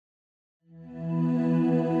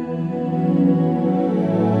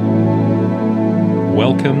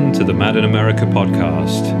Welcome to the Mad in America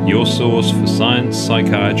podcast, your source for science,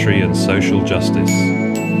 psychiatry, and social justice.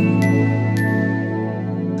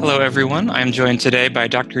 Hello, everyone. I'm joined today by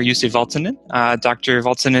Dr. Jussi Valtonen. Dr.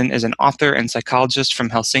 Valtonen is an author and psychologist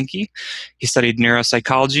from Helsinki. He studied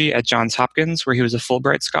neuropsychology at Johns Hopkins, where he was a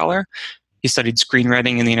Fulbright scholar. He studied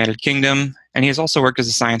screenwriting in the United Kingdom, and he has also worked as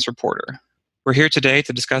a science reporter. We're here today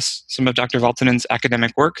to discuss some of Dr. Valtonen's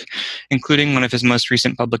academic work, including one of his most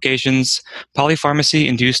recent publications,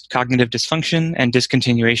 Polypharmacy-Induced Cognitive Dysfunction and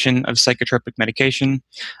Discontinuation of Psychotropic Medication,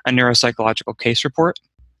 a Neuropsychological Case Report,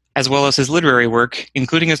 as well as his literary work,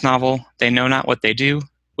 including his novel, They Know Not What They Do,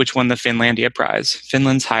 which won the Finlandia Prize,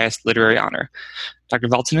 Finland's highest literary honor. Dr.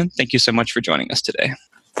 Valtonen, thank you so much for joining us today.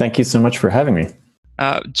 Thank you so much for having me.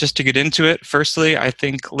 Just to get into it, firstly, I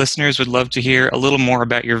think listeners would love to hear a little more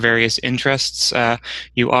about your various interests.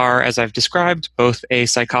 You are, as I've described, both a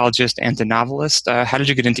psychologist and a novelist. How did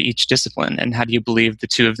you get into each discipline, and how do you believe the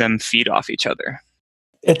two of them feed off each other?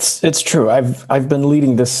 It's true. I've been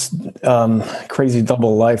leading this crazy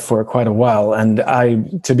double life for quite a while, and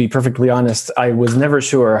to be perfectly honest, I was never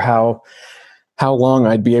sure how long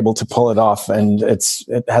I'd be able to pull it off, and it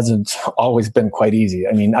hasn't always been quite easy.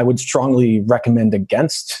 I mean, I would strongly recommend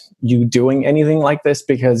against you doing anything like this,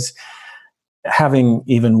 because having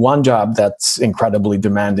even one job that's incredibly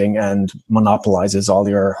demanding and monopolizes all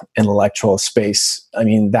your intellectual space, I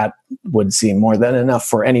mean, that would seem more than enough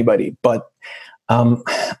for anybody. But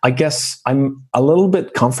I guess I'm a little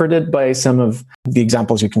bit comforted by some of the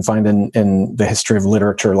examples you can find in the history of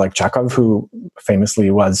literature, like Chekhov, who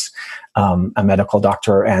famously was a medical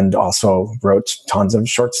doctor and also wrote tons of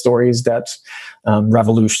short stories that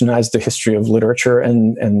revolutionized the history of literature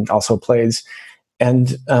and also plays.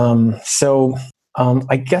 And so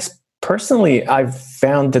I guess personally, I've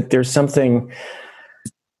found that there's something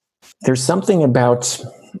about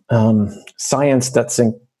science that's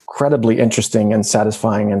incredibly interesting and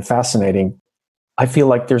satisfying and fascinating. I feel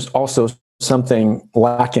like there's also something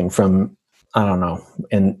lacking from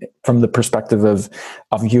the perspective of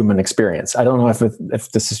human experience. I don't know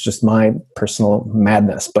if this is just my personal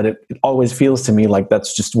madness, but it always feels to me like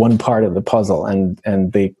that's just one part of the puzzle, and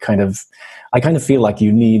I kind of feel like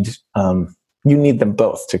you need them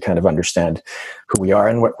both to kind of understand who we are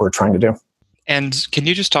and what we're trying to do. And can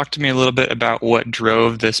you just talk to me a little bit about what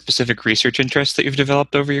drove the specific research interests that you've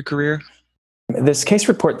developed over your career? This case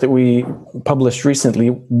report that we published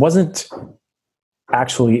recently wasn't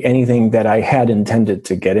actually anything that I had intended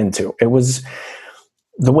to get into. It was,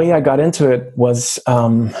 the way I got into it was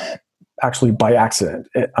actually by accident.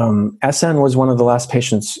 SN was one of the last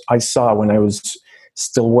patients I saw when I was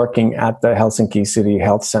still working at the Helsinki City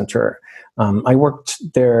Health Center. I worked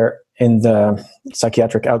there in the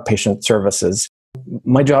psychiatric outpatient services.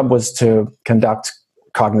 My job was to conduct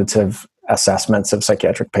cognitive assessments of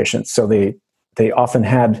psychiatric patients. So they often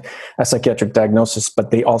had a psychiatric diagnosis, but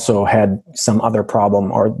they also had some other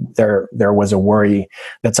problem, or there was a worry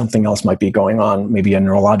that something else might be going on, maybe a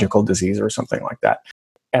neurological disease or something like that.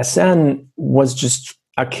 SN was just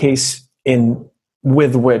a case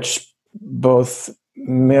with which both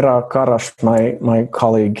Mira Karash, my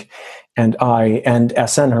colleague, and I, and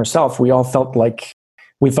SN herself, we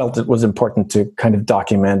felt it was important to kind of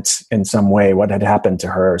document in some way what had happened to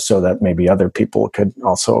her, so that maybe other people could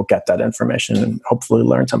also get that information and hopefully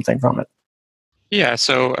learn something from it. Yeah,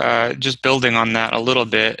 so just building on that a little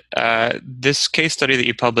bit, this case study that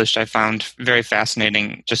you published I found very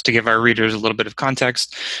fascinating. Just to give our readers a little bit of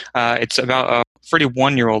context, it's about a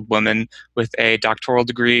 41-year-old woman with a doctoral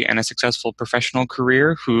degree and a successful professional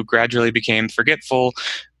career who gradually became forgetful,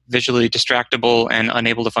 visually distractible, and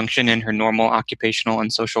unable to function in her normal occupational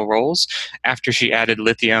and social roles after she added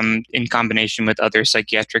lithium in combination with other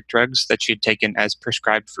psychiatric drugs that she'd taken as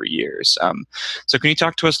prescribed for years. So can you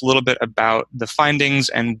talk to us a little bit about the findings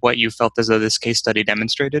and what you felt as though this case study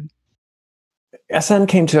demonstrated? SN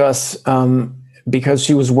came to us because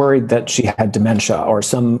she was worried that she had dementia or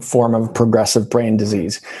some form of progressive brain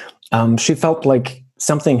disease. She felt like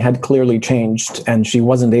something had clearly changed, and she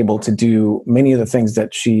wasn't able to do many of the things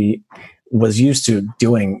that she was used to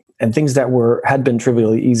doing, and things that had been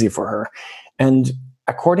trivially easy for her. And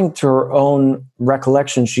according to her own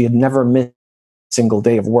recollection, she had never missed a single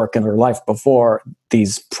day of work in her life before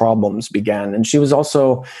these problems began. And she was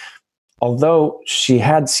also, although she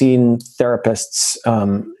had seen therapists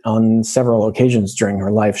on several occasions during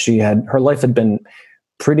her life, her life had been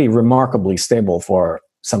pretty remarkably stable for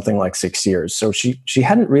something like 6 years. So she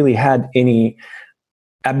hadn't really had any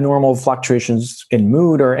abnormal fluctuations in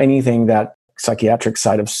mood or anything that psychiatric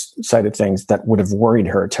side of things that would have worried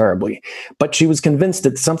her terribly. But she was convinced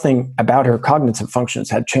that something about her cognitive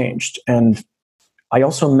functions had changed. And I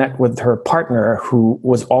also met with her partner, who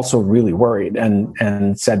was also really worried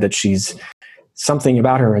and said that something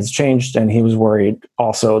about her has changed, and he was worried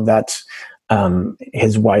also that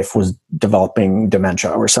his wife was developing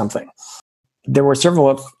dementia or something. There were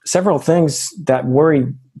several things that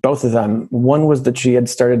worried both of them. One was that she had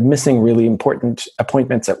started missing really important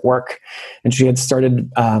appointments at work, and she had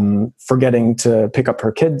started forgetting to pick up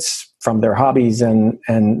her kids from their hobbies and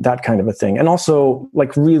that kind of a thing. And also,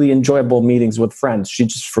 like, really enjoyable meetings with friends, she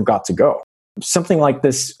just forgot to go. Something like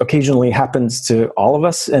this occasionally happens to all of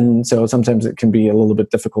us, and so sometimes it can be a little bit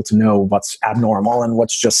difficult to know what's abnormal and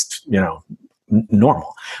what's just,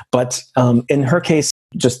 normal. But in her case,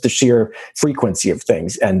 just the sheer frequency of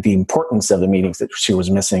things and the importance of the meetings that she was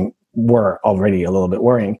missing were already a little bit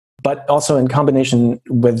worrying. But also in combination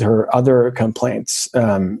with her other complaints,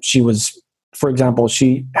 for example,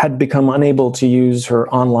 she had become unable to use her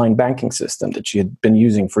online banking system that she had been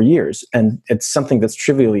using for years. And it's something that's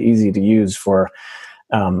trivially easy to use for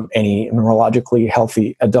any neurologically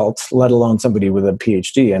healthy adult, let alone somebody with a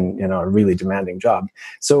PhD and a really demanding job.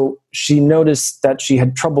 So she noticed that she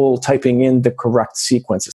had trouble typing in the correct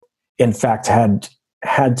sequences. In fact, had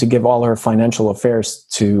to give all her financial affairs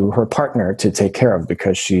to her partner to take care of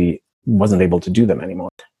because she wasn't able to do them anymore.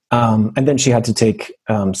 And then she had to take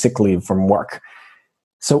sick leave from work.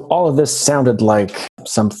 So all of this sounded like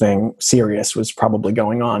something serious was probably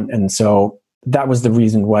going on. And so that was the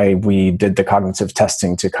reason why we did the cognitive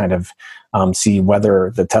testing, to kind of see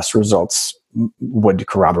whether the test results would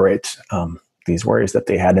corroborate these worries that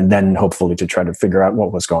they had, and then hopefully to try to figure out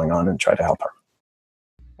what was going on and try to help her.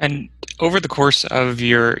 And over the course of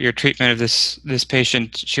your treatment of this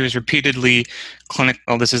patient, she was repeatedly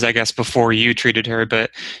well, this is, I guess, before you treated her, but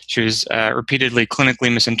she was repeatedly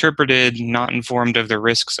clinically misinterpreted, not informed of the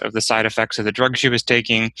risks of the side effects of the drug she was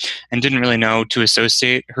taking, and didn't really know to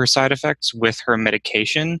associate her side effects with her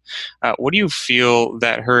medication. What do you feel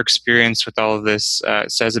that her experience with all of this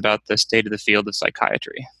says about the state of the field of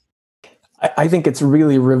psychiatry? I think it's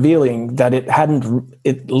really revealing that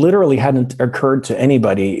it literally hadn't occurred to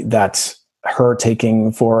anybody that her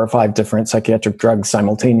taking 4 or 5 different psychiatric drugs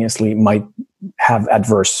simultaneously might have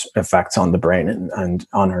adverse effects on the brain and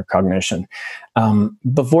on her cognition.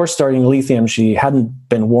 Before starting lithium, she hadn't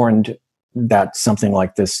been warned that something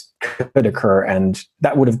like this could occur, and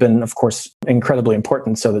that would have been, of course, incredibly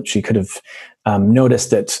important so that she could have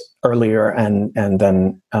noticed it earlier and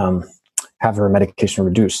then have her medication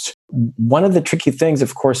reduced. One of the tricky things,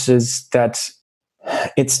 of course, is that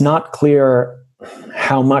it's not clear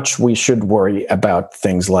how much we should worry about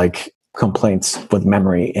things like complaints with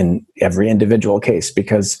memory in every individual case,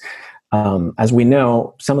 because as we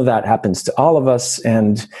know, some of that happens to all of us.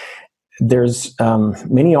 And there's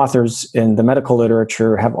many authors in the medical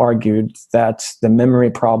literature have argued that the memory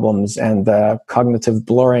problems and the cognitive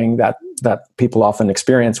blurring that people often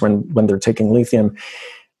experience when they're taking lithium,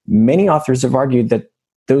 many authors have argued that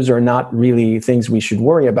those are not really things we should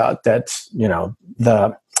worry about, that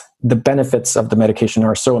the benefits of the medication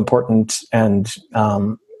are so important and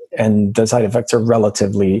the side effects are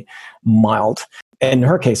relatively mild. In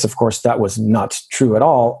her case, of course, that was not true at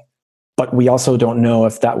all, but we also don't know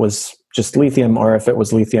if that was just lithium or if it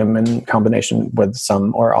was lithium in combination with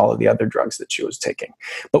some or all of the other drugs that she was taking.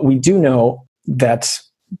 But we do know that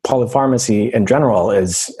polypharmacy in general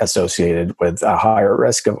is associated with a higher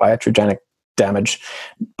risk of iatrogenic damage,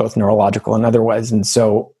 both neurological and otherwise. And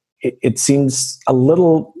so it seems a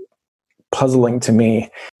little puzzling to me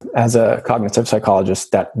as a cognitive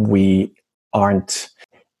psychologist that we aren't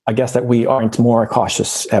more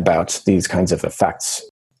cautious about these kinds of effects.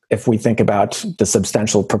 If we think about the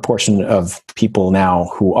substantial proportion of people now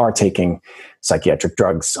who are taking psychiatric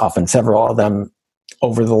drugs, often several of them,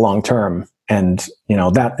 over the long term, and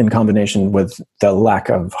that in combination with the lack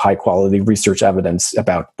of high quality research evidence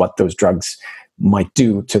about what those drugs might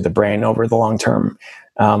do to the brain over the long term,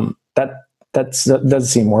 that does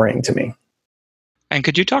seem worrying to me. And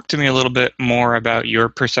could you talk to me a little bit more about your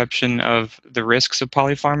perception of the risks of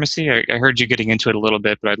polypharmacy? I heard you getting into it a little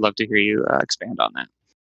bit, but I'd love to hear you expand on that.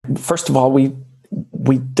 First of all,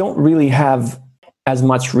 we don't really have as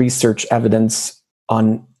much research evidence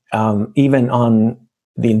on even on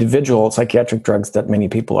the individual psychiatric drugs that many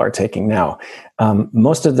people are taking now.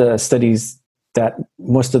 Most of the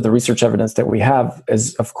research evidence that we have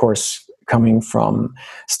is, of course, coming from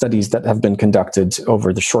studies that have been conducted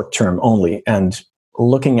over the short term only. And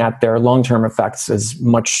looking at their long-term effects is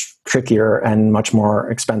much trickier and much more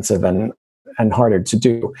expensive and harder to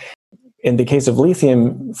do. In the case of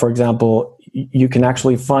lithium, for example, you can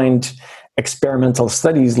actually find experimental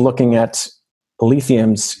studies looking at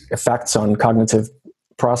lithium's effects on cognitive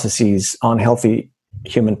processes on healthy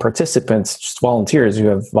human participants, just volunteers who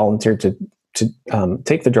have volunteered to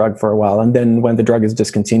take the drug for a while. And then when the drug is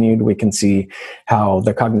discontinued, we can see how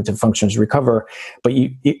the cognitive functions recover. But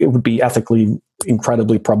it would be ethically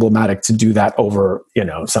incredibly problematic to do that over,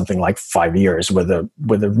 something like 5 years with a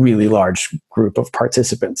really large group of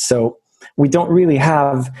participants. So we don't really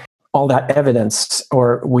have all that evidence,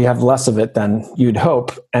 or we have less of it than you'd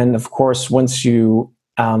hope. And of course, once you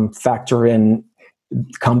factor in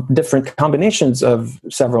different combinations of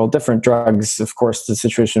several different drugs, of course, the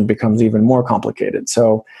situation becomes even more complicated.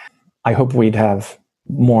 So I hope we'd have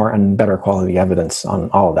more and better quality evidence on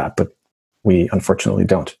all of that, but we unfortunately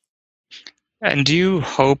don't. And do you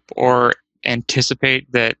hope or anticipate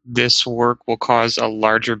that this work will cause a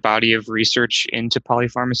larger body of research into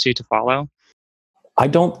polypharmacy to follow? I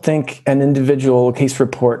don't think an individual case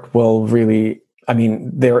report will really,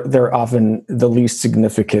 they're often the least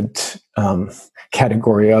significant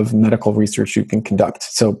category of medical research you can conduct.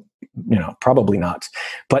 So, probably not.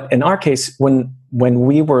 But in our case, when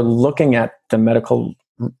we were looking at the medical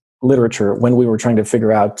literature, when we were trying to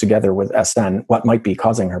figure out together with SN what might be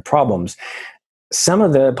causing her problems, some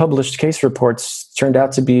of the published case reports turned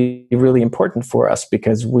out to be really important for us,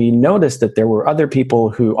 because we noticed that there were other people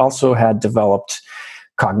who also had developed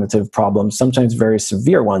cognitive problems, sometimes very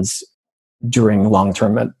severe ones, during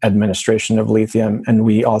long-term administration of lithium. And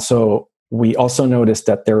we also noticed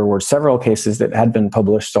that there were several cases that had been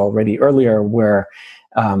published already earlier where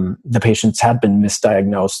the patients had been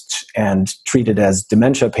misdiagnosed and treated as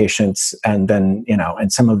dementia patients. And then, in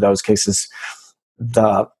some of those cases,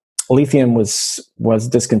 the lithium was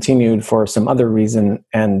discontinued for some other reason,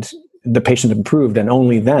 and the patient improved. And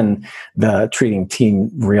only then the treating team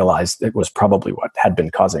realized it was probably what had been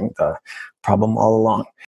causing the problem all along.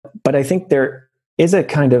 But I think there is a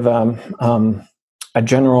kind of a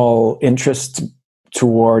general interest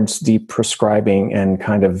towards deprescribing and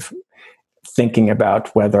kind of thinking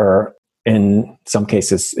about whether in some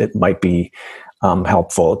cases it might be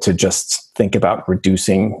helpful to just think about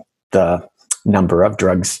reducing the number of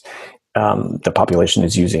drugs the population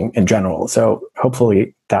is using in general. So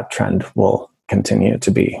hopefully that trend will continue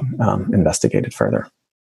to be investigated further.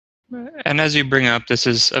 And as you bring up, this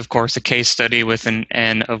is, of course, a case study with an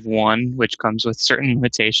N of 1, which comes with certain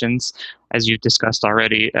limitations, as you've discussed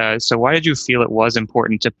already. So why did you feel it was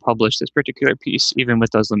important to publish this particular piece, even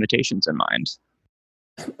with those limitations in mind?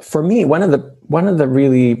 For me, one of the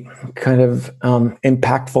really kind of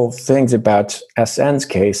impactful things about SN's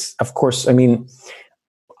case, of course,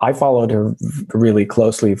 I followed her really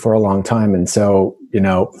closely for a long time. And so,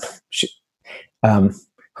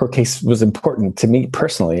 her case was important to me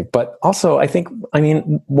personally, but also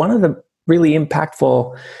one of the really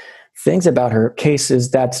impactful things about her case is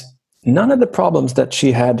that none of the problems that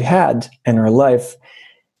she had in her life,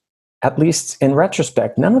 at least in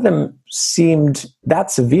retrospect, none of them seemed that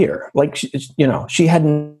severe. Like, she had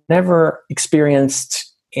never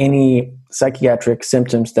experienced any psychiatric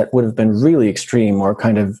symptoms that would have been really extreme, or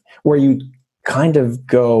kind of where you kind of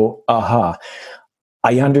go, aha,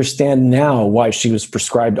 I understand now why she was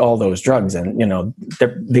prescribed all those drugs. And,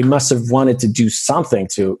 they must have wanted to do something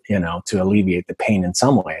to alleviate the pain in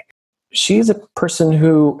some way. She's a person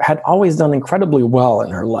who had always done incredibly well in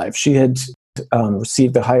her life. She had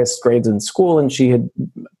received the highest grades in school, and she had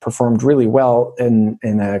performed really well in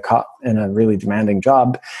a really demanding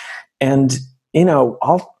job. And,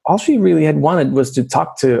 all she really had wanted was to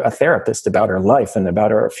talk to a therapist about her life and about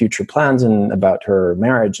her future plans and about her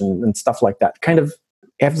marriage and stuff like that. Kind of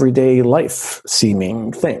everyday life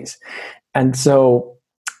seeming things. And so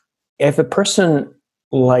if a person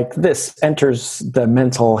like this enters the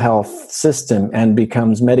mental health system and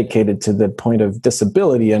becomes medicated to the point of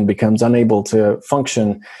disability and becomes unable to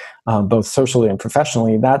function both socially and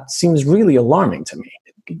professionally, that seems really alarming to me.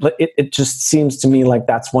 But it just seems to me like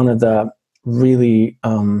that's one of the really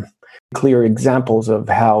clear examples of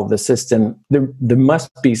how the system, there must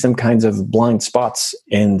be some kinds of blind spots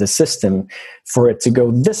in the system for it to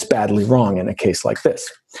go this badly wrong in a case like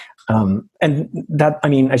this. And that,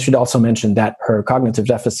 I should also mention that her cognitive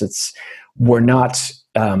deficits were not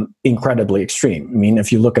incredibly extreme.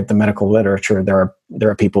 If you look at the medical literature, there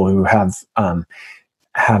are people who have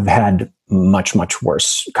had much, much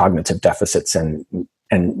worse cognitive deficits, and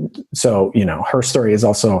so, her story is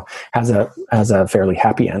also has a fairly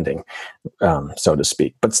happy ending, so to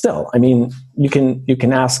speak. But still, you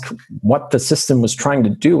can ask what the system was trying to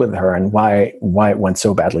do with her and why it went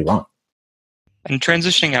so badly wrong. And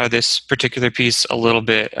transitioning out of this particular piece a little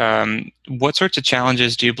bit, what sorts of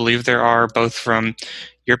challenges do you believe there are, both from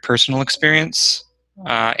your personal experience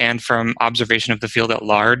and from observation of the field at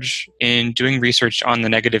large in doing research on the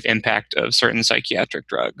negative impact of certain psychiatric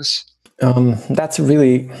drugs? That's a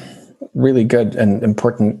really good and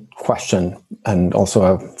important question, and also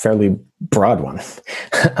a fairly broad one.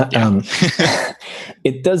 Yeah.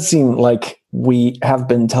 It does seem like we have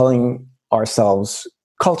been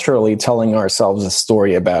culturally telling ourselves a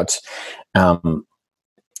story about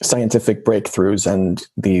scientific breakthroughs and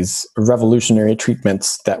these revolutionary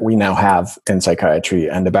treatments that we now have in psychiatry,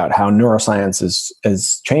 and about how neuroscience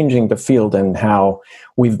is changing the field, and how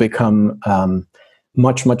we've become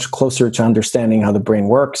much closer to understanding how the brain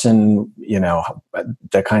works, and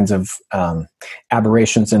the kinds of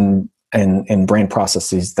aberrations in brain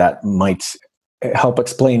processes that might help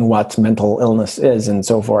explain what mental illness is, and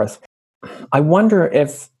so forth. I wonder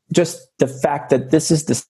if just the fact that this is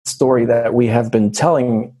the story that we have been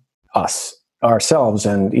telling ourselves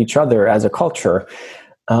and each other as a culture,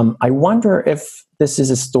 I wonder if this is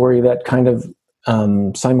a story that kind of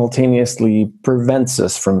simultaneously prevents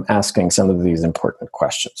us from asking some of these important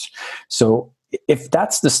questions. So if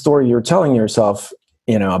that's the story you're telling yourself,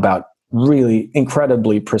 about really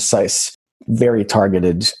incredibly precise, very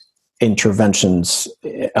targeted interventions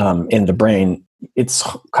in the brain, it's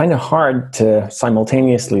kind of hard to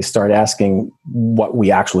simultaneously start asking what we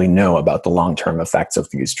actually know about the long-term effects of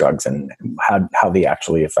these drugs and how they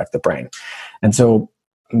actually affect the brain. And so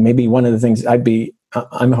maybe one of the things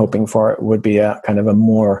I'm hoping for would be a kind of a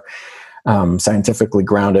more scientifically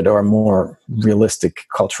grounded or a more realistic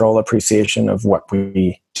cultural appreciation of what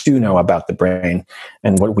we do know about the brain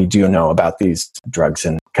and what we do know about these drugs,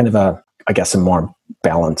 and kind of a more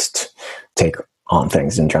balanced take on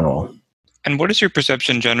things in general. And what is your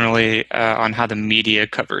perception generally on how the media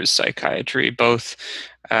covers psychiatry? Both,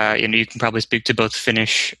 you can probably speak to both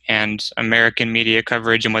Finnish and American media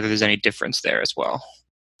coverage, and whether there's any difference there as well.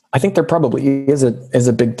 I think there probably is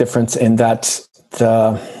a big difference in that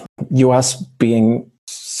the U.S. being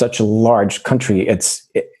such a large country,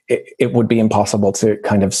 it would be impossible to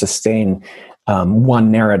kind of sustain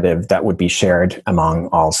one narrative that would be shared among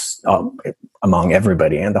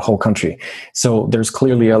everybody in the whole country. So there's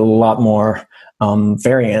clearly a lot more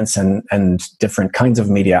variance and different kinds of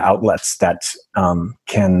media outlets that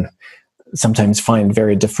can sometimes find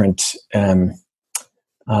very different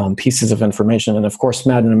pieces of information. And of course,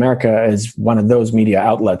 Mad in America is one of those media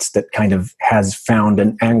outlets that kind of has found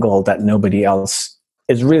an angle that nobody else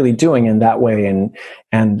is really doing in that way,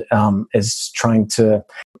 and is trying to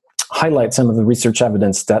highlight some of the research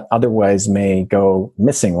evidence that otherwise may go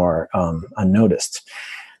missing or unnoticed.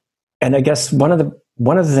 And I guess one of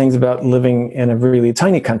the things about living in a really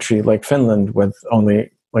tiny country like Finland with only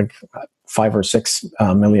like 5 or 6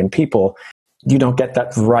 million people, you don't get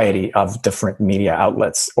that variety of different media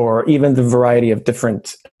outlets, or even the variety of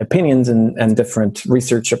different opinions and different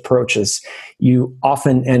research approaches. You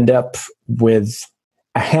often end up with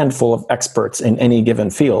a handful of experts in any given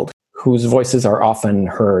field whose voices are often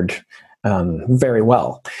heard very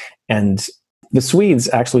well. And the Swedes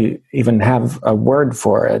actually even have a word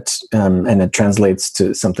for it, and it translates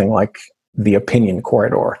to something like the opinion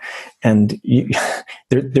corridor. And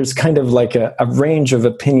there's kind of like a range of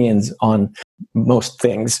opinions on most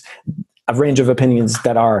things, a range of opinions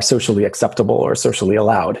that are socially acceptable or socially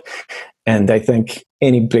allowed. And I think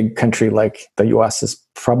any big country like the US is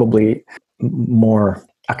probably more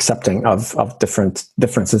accepting of different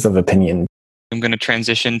differences of opinion. I'm going to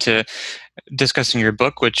transition to discussing your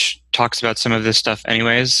book, which talks about some of this stuff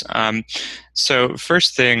anyways. So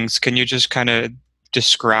first things, can you just kind of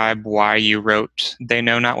describe why you wrote They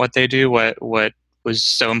Know Not What They Do? What was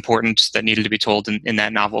so important that needed to be told in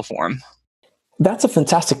that novel form? That's a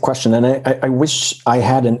fantastic question, and I wish I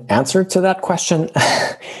had an answer to that question.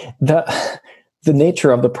 The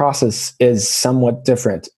nature of the process is somewhat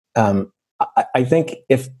different. I think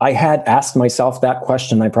if I had asked myself that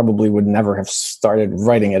question, I probably would never have started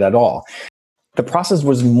writing it at all. The process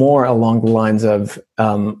was more along the lines of,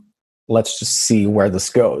 let's just see where this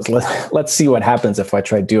goes. Let's see what happens if I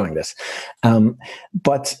try doing this.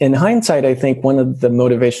 But in hindsight, I think one of the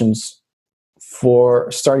motivations for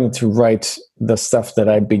starting to write the stuff that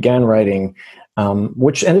I began writing,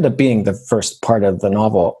 which ended up being the first part of the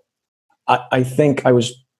novel, I think I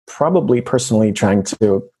was probably personally trying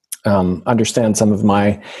to understand some of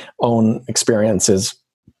my own experiences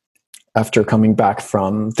after coming back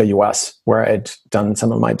from the US, where I'd done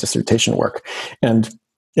some of my dissertation work. And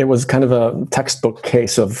it was kind of a textbook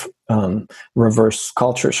case of reverse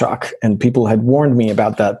culture shock. And people had warned me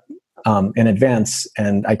about that in advance,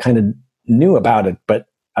 and I kind of knew about it, but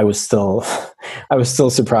I was still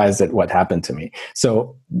surprised at what happened to me.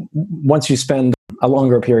 So once you spend a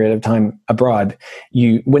longer period of time abroad,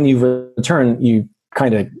 when you return, you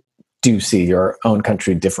kind of do see your own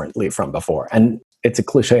country differently from before. And it's a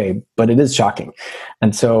cliche, but it is shocking.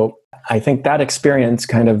 And so I think that experience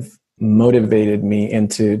kind of motivated me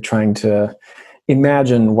into trying to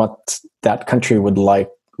imagine what that country would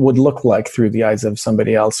look like through the eyes of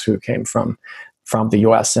somebody else who came from the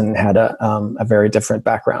US and had a very different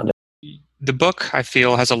background. The book, I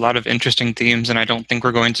feel, has a lot of interesting themes, and I don't think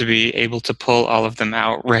we're going to be able to pull all of them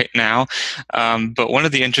out right now. But one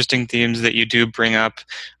of the interesting themes that you do bring up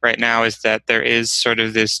right now is that there is sort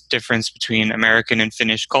of this difference between American and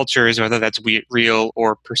Finnish cultures, whether that's real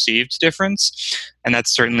or perceived difference. And that's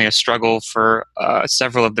certainly a struggle for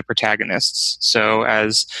several of the protagonists. So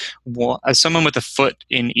as someone with a foot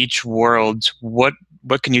in each world, what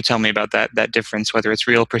can you tell me about that difference, whether it's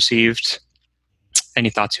real, perceived? Any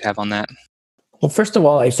thoughts you have on that? Well, first of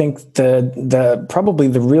all, I think probably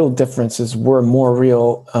the real differences were more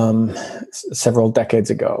real several decades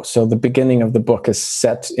ago. So the beginning of the book is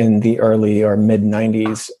set in the early or mid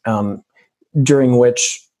 90s, during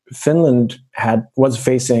which Finland was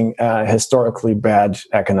facing a historically bad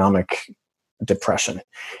economic depression,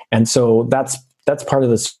 and so that's part of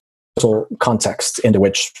the social context into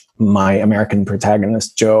which my American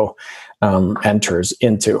protagonist Joe enters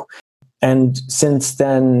into. And since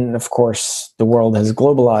then, of course, the world has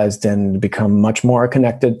globalized and become much more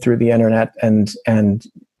connected through the internet. And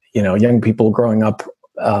young people growing up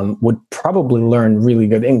would probably learn really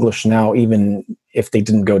good English now, even if they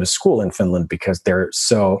didn't go to school in Finland, because they're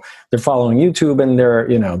following YouTube and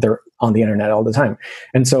they're on the internet all the time.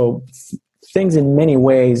 And so things in many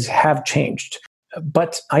ways have changed.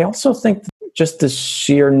 But I also think just the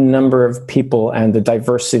sheer number of people and the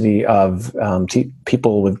diversity of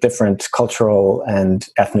people with different cultural and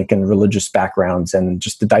ethnic and religious backgrounds, and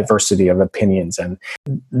just the diversity of opinions. And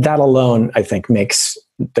that alone, I think, makes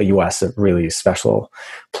the US a really special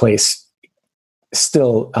place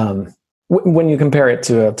still, when you compare it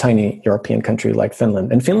to a tiny European country like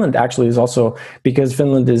Finland. And Finland actually is also, because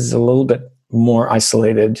Finland is a little bit more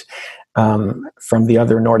isolated from the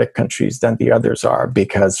other Nordic countries than the others are,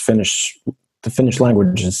 because the Finnish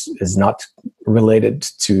language is not related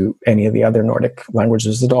to any of the other Nordic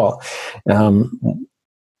languages at all.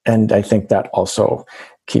 And I think that also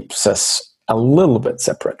keeps us a little bit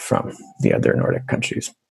separate from the other Nordic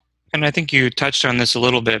countries. And I think you touched on this a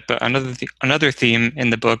little bit, but another theme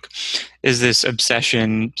in the book is this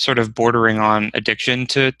obsession, sort of bordering on addiction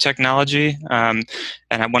to technology. And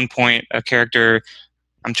at one point, a character,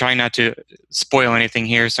 I'm trying not to spoil anything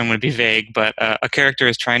here, so I'm going to be vague, but a character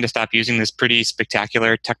is trying to stop using this pretty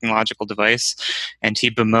spectacular technological device, and he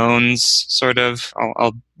bemoans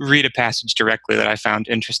I'll read a passage directly that I found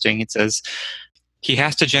interesting. It says, "He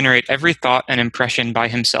has to generate every thought and impression by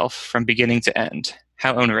himself from beginning to end.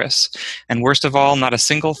 How onerous. And worst of all, not a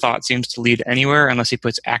single thought seems to lead anywhere unless he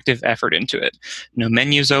puts active effort into it. No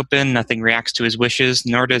menus open, nothing reacts to his wishes,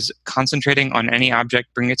 nor does concentrating on any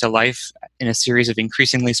object bring it to life in a series of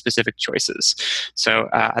increasingly specific choices." So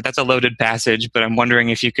that's a loaded passage, but I'm wondering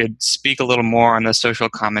if you could speak a little more on the social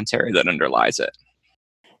commentary that underlies it.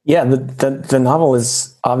 Yeah, the novel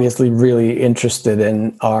is obviously really interested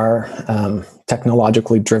in our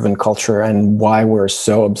technologically driven culture and why we're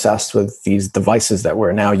so obsessed with these devices that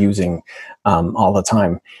we're now using all the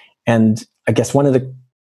time. And I guess one of the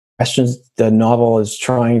questions the novel is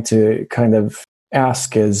trying to kind of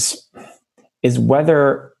ask is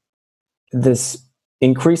whether this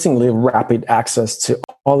increasingly rapid access to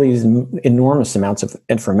all these enormous amounts of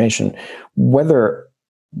information, whether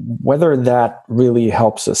that really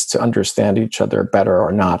helps us to understand each other better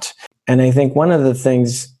or not. And I think one of the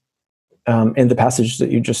things in the passage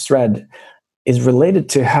that you just read is related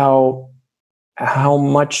to how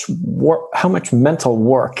much mental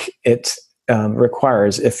work it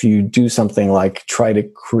requires if you do something like try to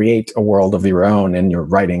create a world of your own in your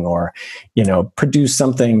writing, or produce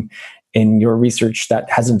something in your research that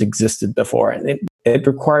hasn't existed before. And it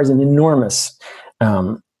requires an enormous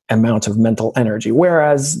amount of mental energy.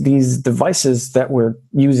 Whereas these devices that we're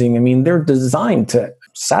using, I mean, they're designed to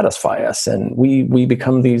satisfy us, and we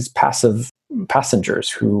become these passive passengers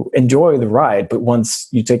who enjoy the ride. But once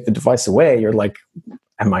you take the device away, you're like,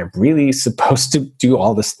 am I really supposed to do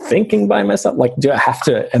all this thinking by myself? Like, do I have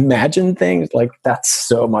to imagine things? Like, that's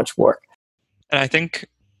so much work. And I think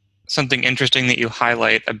something interesting that you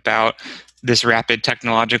highlight about this rapid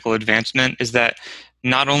technological advancement is that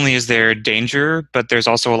not only is there danger, but there's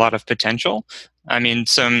also a lot of potential. I mean,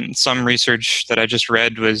 some research that I just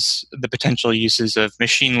read was the potential uses of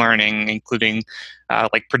machine learning, including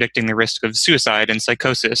like predicting the risk of suicide and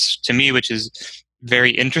psychosis, to me, which is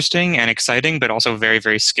very interesting and exciting, but also very,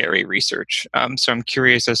 very scary research. So I'm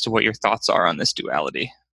curious as to what your thoughts are on this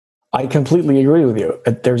duality. I completely agree with you.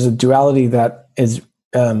 There's a duality that is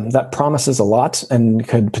that promises a lot and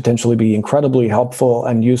could potentially be incredibly helpful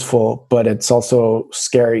and useful, but it's also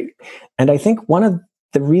scary. And I think one of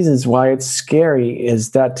the reasons why it's scary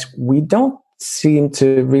is that we don't seem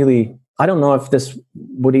to really, I don't know if this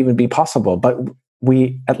would even be possible, but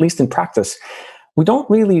we, at least in practice, we don't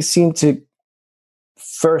really seem to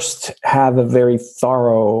first have a very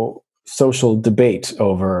thorough social debate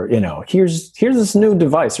over, here's this new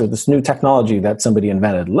device or this new technology that somebody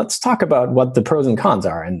invented. Let's talk about what the pros and cons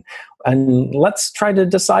are, and let's try to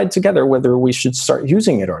decide together whether we should start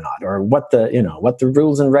using it or not, or what the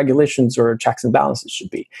rules and regulations or checks and balances should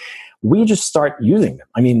be. We just start using them.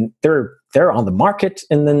 I mean, they're on the market,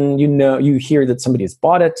 and then you hear that somebody has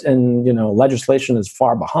bought it, and legislation is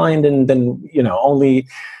far behind, and then only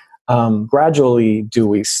gradually do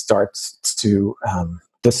we start to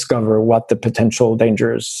discover what the potential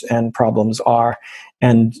dangers and problems are.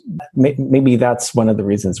 And maybe that's one of the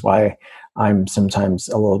reasons why I'm sometimes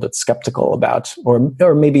a little bit skeptical about,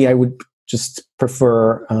 or maybe I would just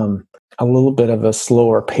prefer a little bit of a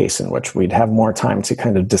slower pace in which we'd have more time to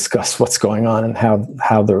kind of discuss what's going on and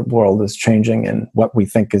how the world is changing and what we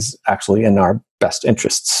think is actually in our best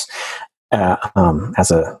interests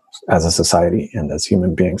as a society and as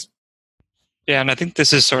human beings. Yeah, and I think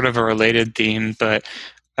this is sort of a related theme, but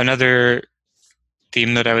another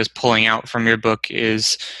theme that I was pulling out from your book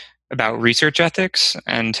is about research ethics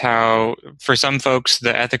and how, for some folks,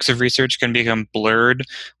 the ethics of research can become blurred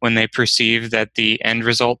when they perceive that the end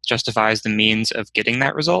result justifies the means of getting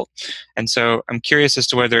that result. And so I'm curious as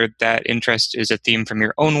to whether that interest is a theme from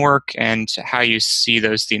your own work and how you see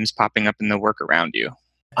those themes popping up in the work around you.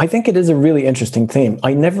 I think it is a really interesting theme.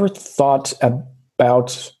 I never thought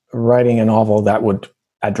about writing a novel that would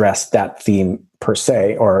address that theme per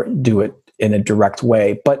se or do it in a direct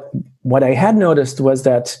way. But what I had noticed was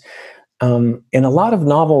that in a lot of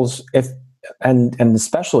novels, and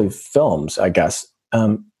especially films, I guess,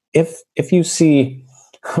 if you see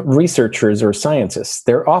researchers or scientists,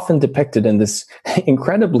 they're often depicted in this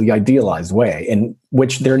incredibly idealized way in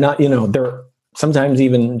which they're not, they're sometimes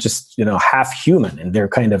even just half human, and they're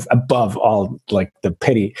kind of above all like the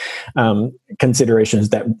petty considerations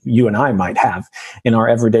that you and I might have in our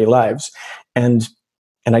everyday lives. And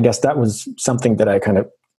I guess that was something that I kind of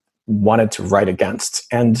wanted to write against.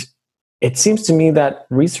 And it seems to me that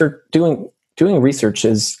doing research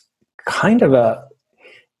is kind of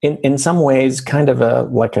in some ways kind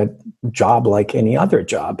of like a job like any other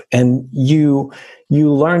job. And you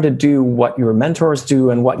learn to do what your mentors do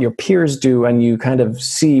and what your peers do, and you kind of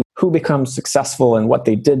see who becomes successful and what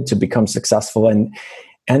they did to become successful. And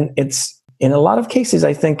it's, in a lot of cases,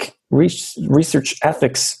 I think research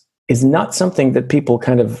ethics is not something that people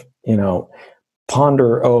kind of,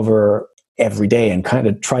 ponder over every day and kind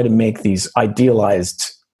of try to make these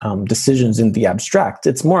idealized decisions in the abstract.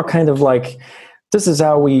 It's more kind of like, this is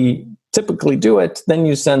how we typically do it. Then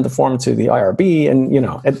you send the form to the IRB, and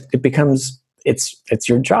it becomes it's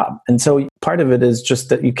your job. And so part of it is just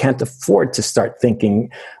that you can't afford to start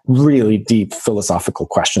thinking really deep philosophical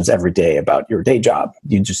questions every day about your day job.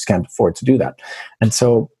 You just can't afford to do that. And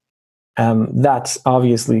so that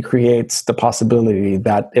obviously creates the possibility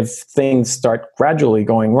that if things start gradually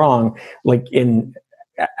going wrong, like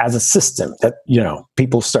as a system, that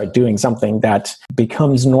people start doing something that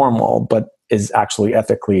becomes normal but is actually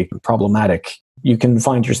ethically problematic, you can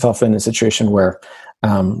find yourself in a situation where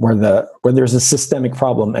there's a systemic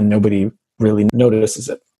problem and nobody really notices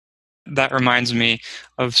it. That reminds me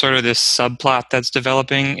of sort of this subplot that's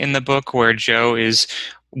developing in the book where Joe is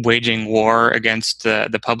waging war against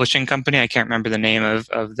the publishing company. I can't remember the name of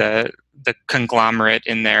the conglomerate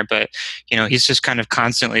in there, but he's just kind of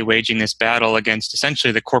constantly waging this battle against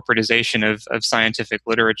essentially the corporatization of scientific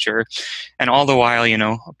literature. And all the while,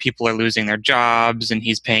 people are losing their jobs, and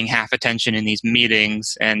he's paying half attention in these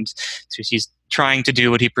meetings, and so he's trying to do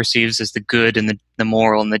what he perceives as the good and the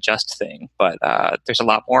moral and the just thing. But there's a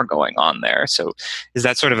lot more going on there. So is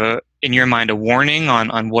that sort of in your mind, a warning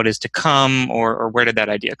on what is to come, or where did that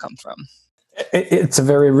idea come from? It's a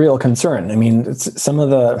very real concern. I mean, some of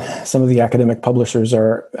the academic publishers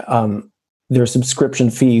are their subscription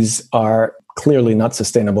fees are clearly not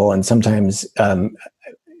sustainable, and sometimes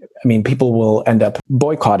people will end up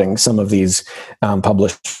boycotting some of these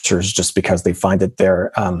publishers just because they find that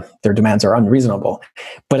their demands are unreasonable.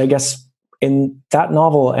 But I guess in that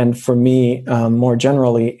novel, and for me more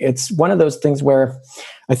generally, it's one of those things where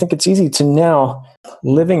I think it's easy to now,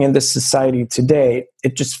 living in this society today,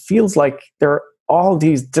 it just feels like there all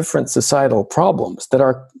these different societal problems that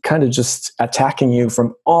are kind of just attacking you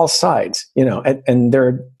from all sides, and there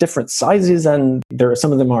are different sizes, and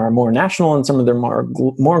some of them are more national and some of them are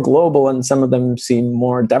more global, and some of them seem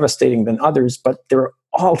more devastating than others, but there are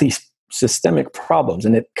all these systemic problems.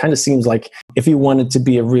 And it kind of seems like if you wanted to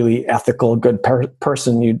be a really ethical, good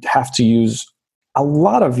person, you'd have to use a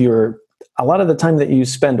lot of the time that you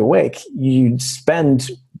spend awake, you'd spend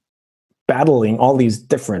battling all these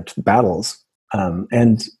different battles.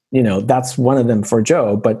 And that's one of them for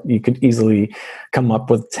Joe, but you could easily come up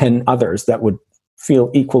with 10 others that would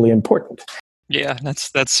feel equally important. Yeah,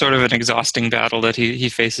 that's sort of an exhausting battle that he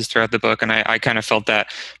faces throughout the book, and I kind of felt that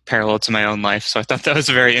parallel to my own life. So I thought that was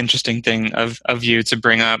a very interesting thing of you to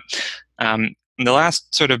bring up. The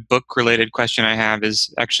last sort of book-related question I have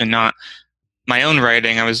is actually not my own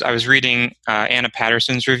writing. I was reading Anna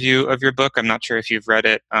Patterson's review of your book. I'm not sure if you've read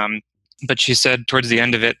it, but she said towards the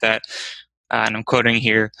end of it that, and I'm quoting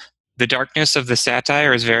here, "The darkness of the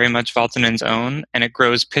satire is very much Valtonen's own, and it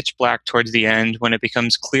grows pitch black towards the end when it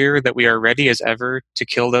becomes clear that we are ready as ever to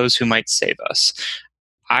kill those who might save us."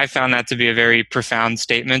 I found that to be a very profound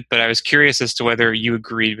statement, but I was curious as to whether you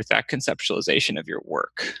agreed with that conceptualization of your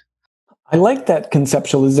work. I like that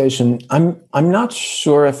conceptualization. I'm not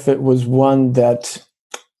sure if it was one that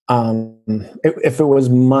if it was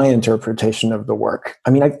my interpretation of the work. I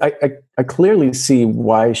mean, I clearly see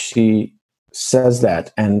why she says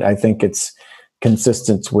that, and I think it's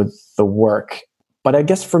consistent with the work. But I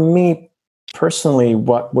guess for me personally,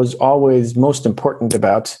 what was always most important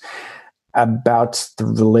about the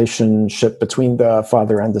relationship between the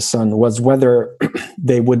father and the son was whether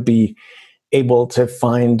they would be able to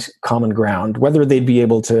find common ground, whether they'd be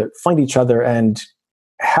able to find each other and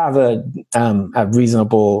have a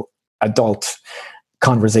reasonable adult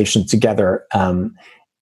conversation together,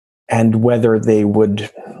 and whether they would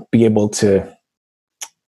be able to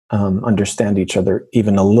understand each other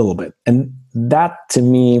even a little bit. And that to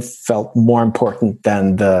me felt more important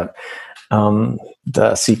than the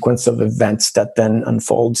sequence of events that then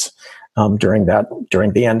unfolds during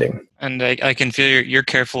the ending. And I can feel you're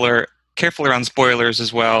careful around spoilers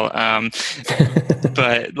as well.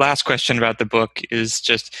 But last question about the book is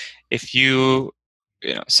just, if you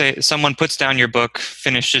say someone puts down your book,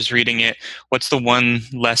 finishes reading it, what's the one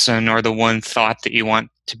lesson or the one thought that you want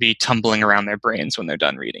to be tumbling around their brains when they're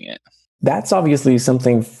done reading it? That's obviously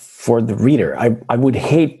something for the reader. I would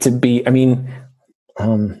hate to be,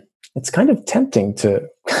 it's kind of tempting to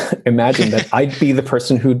imagine that I'd be the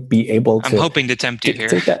person who'd be able to. I'm hoping to tempt you here.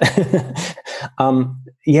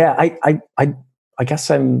 Yeah, I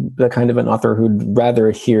guess I'm the kind of an author who'd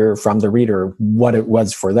rather hear from the reader what it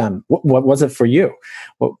was for them. What was it for you?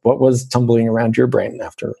 What was tumbling around your brain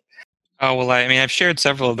after? Oh, well, I've shared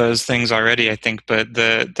several of those things already, I think, but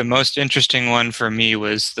the most interesting one for me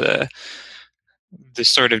was the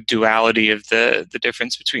sort of duality of the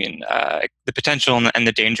difference between the potential and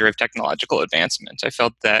the danger of technological advancement. I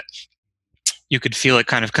felt that you could feel it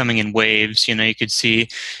kind of coming in waves. You could see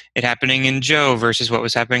it happening in Joe versus what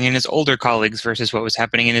was happening in his older colleagues versus what was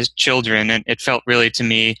happening in his children. And it felt really to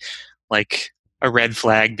me like a red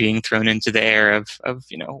flag being thrown into the air of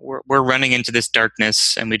we're running into this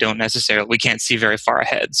darkness and we can't see very far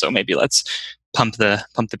ahead. So maybe let's pump the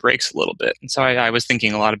brakes a little bit. And so I was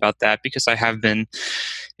thinking a lot about that, because I have been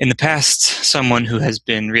in the past someone who has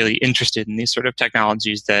been really interested in these sort of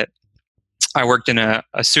technologies. That I worked in a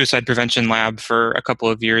suicide prevention lab for a couple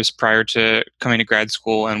of years prior to coming to grad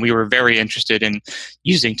school, and we were very interested in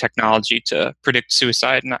using technology to predict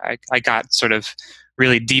suicide. And I got sort of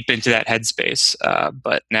really deep into that headspace.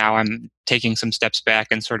 But now I'm taking some steps back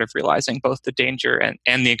and sort of realizing both the danger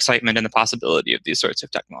and the excitement and the possibility of these sorts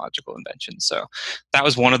of technological inventions. So that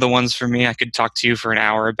was one of the ones for me. I could talk to you for an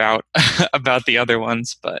hour about about the other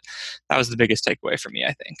ones, but that was the biggest takeaway for me,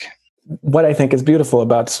 I think. What I think is beautiful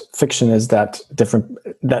about fiction is that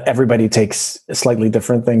everybody takes slightly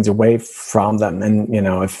different things away from them. And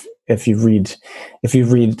if you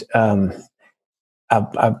read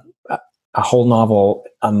a whole novel,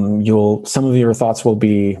 some of your thoughts will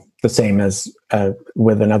be the same as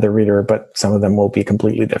with another reader, but some of them will be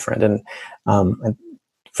completely different. And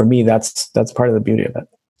for me, that's part of the beauty of it.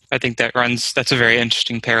 I think that's a very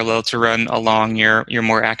interesting parallel to run along your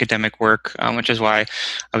more academic work, which is why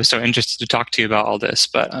I was so interested to talk to you about all this.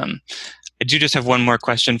 But I do just have one more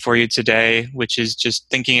question for you today, which is just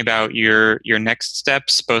thinking about your next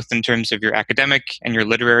steps, both in terms of your academic and your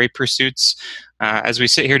literary pursuits. As we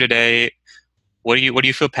sit here today, what do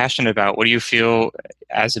you feel passionate about? What do you feel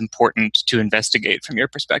as important to investigate from your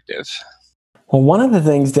perspective? Well, one of the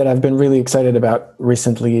things that I've been really excited about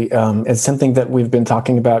recently is something that we've been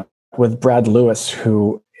talking about with Brad Lewis,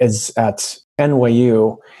 who is at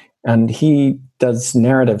NYU, and he does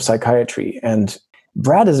narrative psychiatry. And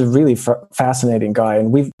Brad is a really fascinating guy,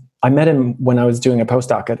 and I met him when I was doing a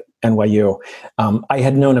postdoc at NYU. I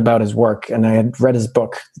had known about his work, and I had read his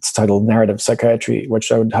book. It's titled Narrative Psychiatry,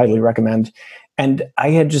 which I would highly recommend. And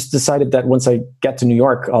I had just decided that once I get to New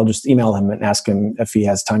York, I'll just email him and ask him if he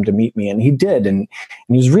has time to meet me. And he did. And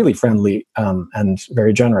he was really friendly and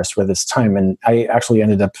very generous with his time. And I actually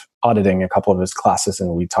ended up auditing a couple of his classes,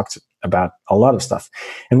 and we talked about a lot of stuff.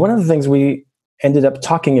 And one of the things we ended up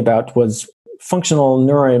talking about was functional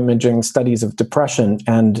neuroimaging studies of depression,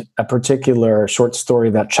 and a particular short story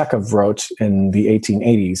that Chekhov wrote in the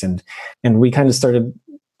 1880s. And we kind of started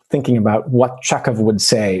thinking about what Chekhov would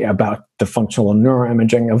say about the functional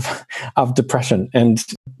neuroimaging of depression. And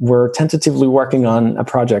we're tentatively working on a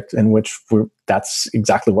project in which that's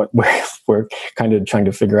exactly what we're kind of trying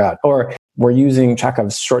to figure out. Or we're using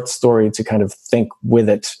Chekhov's short story to kind of think with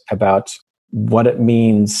it about what it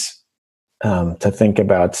means to think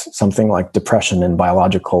about something like depression in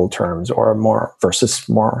biological terms or more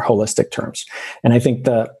holistic terms. And I think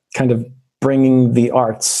the kind of bringing the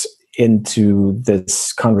arts into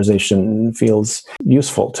this conversation feels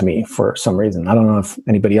useful to me for some reason. I don't know if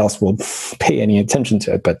anybody else will pay any attention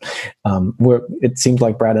to it, but it seems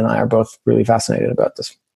like Brad and I are both really fascinated about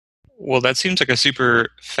this. Well, that seems like a super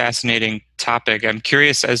fascinating topic. I'm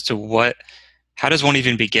curious as to how does one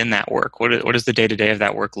even begin that work? What does the day-to-day of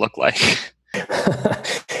that work look like?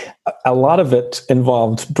 A lot of it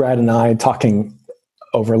involved Brad and I talking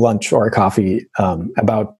over lunch or coffee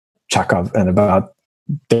about Chekhov and about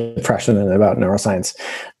depression and about neuroscience.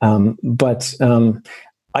 But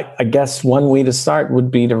I guess one way to start would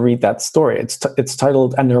be to read that story. It's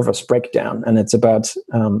titled A Nervous Breakdown, and it's about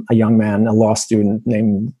a young man, a law student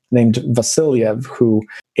named Vasilyev, who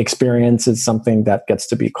experiences something that gets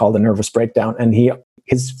to be called a nervous breakdown, and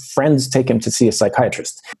his friends take him to see a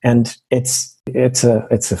psychiatrist. And it's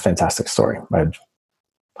a fantastic story. I'd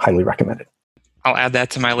highly recommend it. I'll add that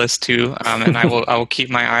to my list too, and I will keep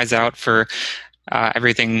my eyes out for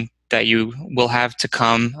everything that you will have to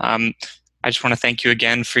come. I just want to thank you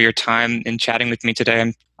again for your time in chatting with me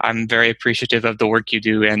today. I'm very appreciative of the work you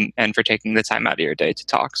do and for taking the time out of your day to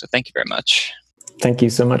talk. So thank you very much. Thank you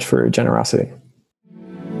so much for your generosity.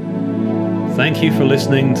 Thank you for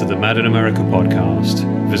listening to the Mad in America podcast.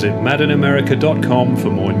 Visit madinamerica.com for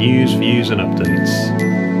more news, views, and updates.